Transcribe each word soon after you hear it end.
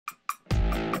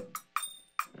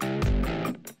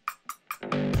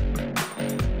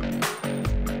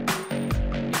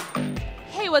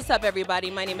What's up,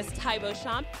 everybody? My name is Ty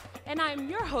Beauchamp, and I'm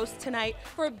your host tonight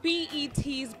for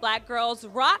BET's Black Girls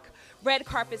Rock Red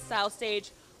Carpet Style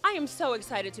Stage. I am so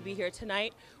excited to be here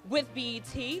tonight with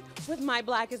BET, with My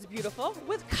Black is Beautiful,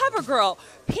 with CoverGirl,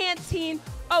 Pantene,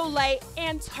 Olay,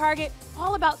 and Target,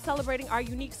 all about celebrating our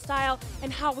unique style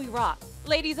and how we rock.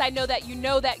 Ladies, I know that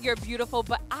you're beautiful,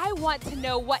 but I want to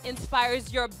know what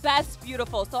inspires your best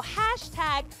beautiful. So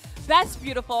hashtag best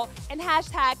beautiful and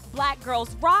hashtag Black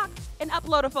Girls Rock and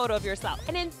upload a photo of yourself.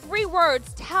 And in 3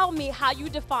 words, tell me how you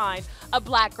define a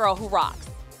black girl who rocks.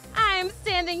 I'm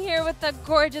standing here with the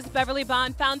gorgeous Beverly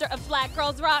Bond, founder of Black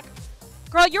Girls Rock.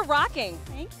 Girl, you're rocking.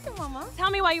 Thank you, Mama.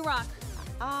 Tell me why you rock.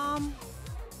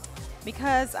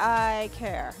 Because I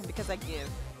care, because I give,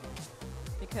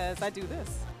 because I do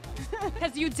this.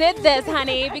 Because you did this,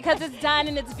 honey, because it's done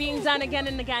and it's being done again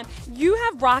and again. You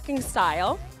have rocking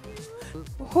style.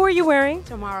 Who are you wearing?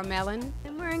 Tamara Mellon.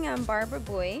 I'm wearing Barbara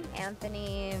Boy,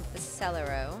 Anthony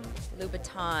Vacellaro,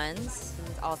 Louboutins,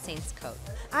 and All Saints coat.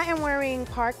 I am wearing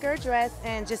Parker dress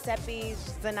and Giuseppe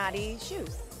Zanotti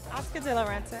shoes. Oscar De La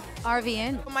Renta.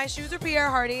 RVN. My shoes are Pierre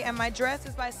Hardy, and my dress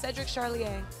is by Cedric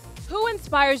Charlier. Who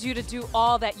inspires you to do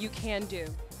all that you can do?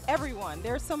 Everyone.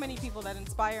 There are so many people that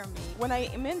inspire me. When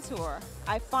I mentor,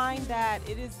 I find that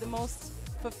it is the most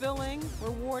fulfilling,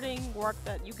 rewarding work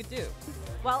that you could do.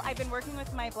 Well, I've been working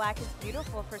with My Black is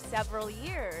Beautiful for several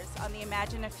years on the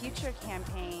Imagine a Future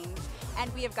campaign,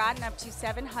 and we have gotten up to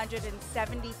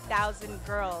 770,000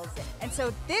 girls. And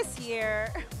so this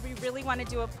year, we really want to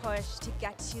do a push to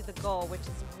get to the goal, which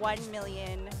is 1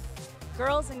 million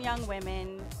girls and young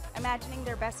women imagining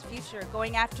their best future,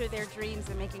 going after their dreams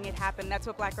and making it happen. That's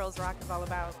what Black Girls Rock is all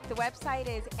about. The website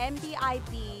is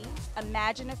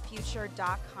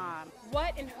MBIBImagineafuture.com.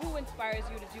 What and who inspires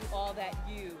you to do all that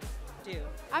you do?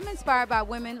 I'm inspired by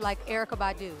women like Erykah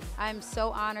Badu. I'm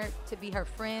so honored to be her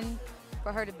friend,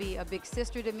 for her to be a big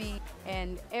sister to me,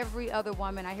 and every other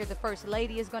woman. I hear the First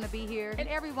Lady is going to be here, and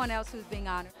everyone else who's being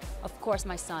honored. Of course,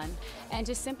 my son, and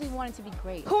just simply wanted to be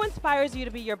great. Who inspires you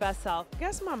to be your best self? I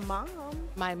guess my mom.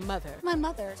 My mother. My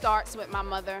mother. Starts with my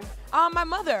mother. My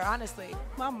mother, honestly.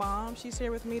 My mom, she's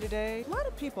here with me today. A lot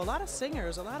of people, a lot of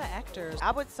singers, a lot of actors. I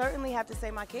would certainly have to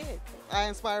say my kids. I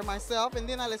inspire myself, and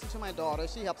then I listen to my daughter.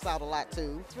 She helps out a lot,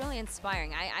 too. It's really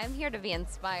inspiring. I'm here to be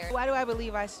inspired. Why do I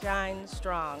believe I shine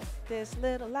strong? This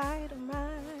little light of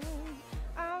mine,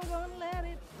 I'm gonna let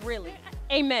it. Really?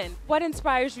 Amen. What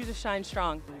inspires you to shine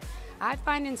strong? I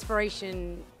find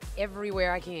inspiration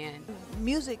everywhere I can.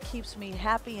 Music keeps me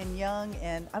happy and young,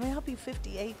 and I mean, I'll be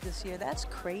 58 this year. That's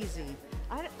crazy.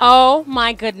 Oh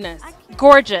my goodness.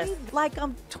 Gorgeous. Like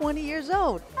I'm 20 years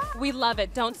old. We love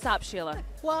it. Don't stop, Sheila.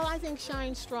 Well, I think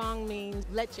shine strong means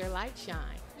let your light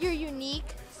shine. You're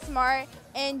unique, smart,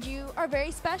 and you are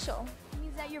very special. It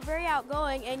means that you're very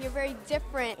outgoing and you're very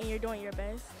different and you're doing your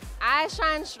best. I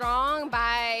shine strong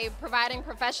by providing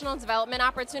professional development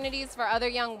opportunities for other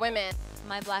young women.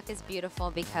 My Black is Beautiful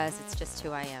because it's just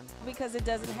who I am. Because it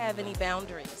doesn't have any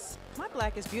boundaries. My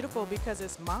black is beautiful because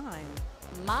it's mine.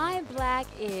 My black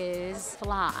is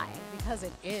fly because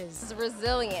it is. It's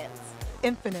resilience.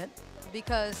 Infinite.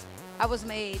 Because I was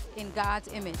made in God's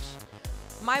image.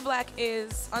 My Black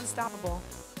is unstoppable.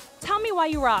 Tell me why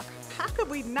you rock. How could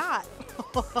we not?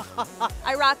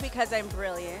 I rock because I'm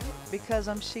brilliant. Because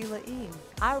I'm Sheila E.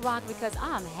 I rock because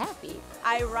I'm happy.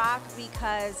 I rock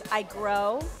because I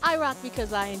grow. I rock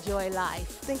because I enjoy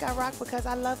life. I think I rock because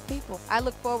I love people. I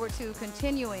look forward to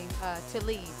continuing to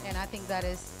lead, and I think that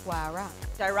is why I rock.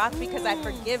 I rock because I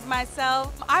forgive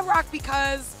myself. I rock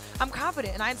because I'm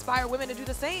confident, and I inspire women to do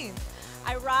the same.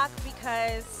 I rock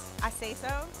because I say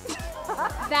so.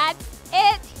 That's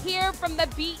it here from the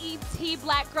BET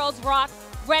Black Girls Rock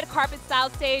Red Carpet Style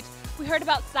Stage. We heard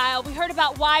about style. We heard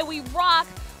about why we rock.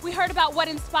 We heard about what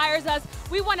inspires us.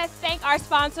 We want to thank our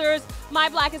sponsors, My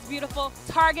Black is Beautiful,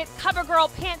 Target,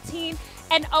 CoverGirl, Pantene,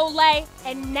 and Olay.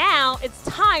 And now it's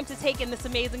time to take in this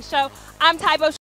amazing show. I'm Ty Beauchamp.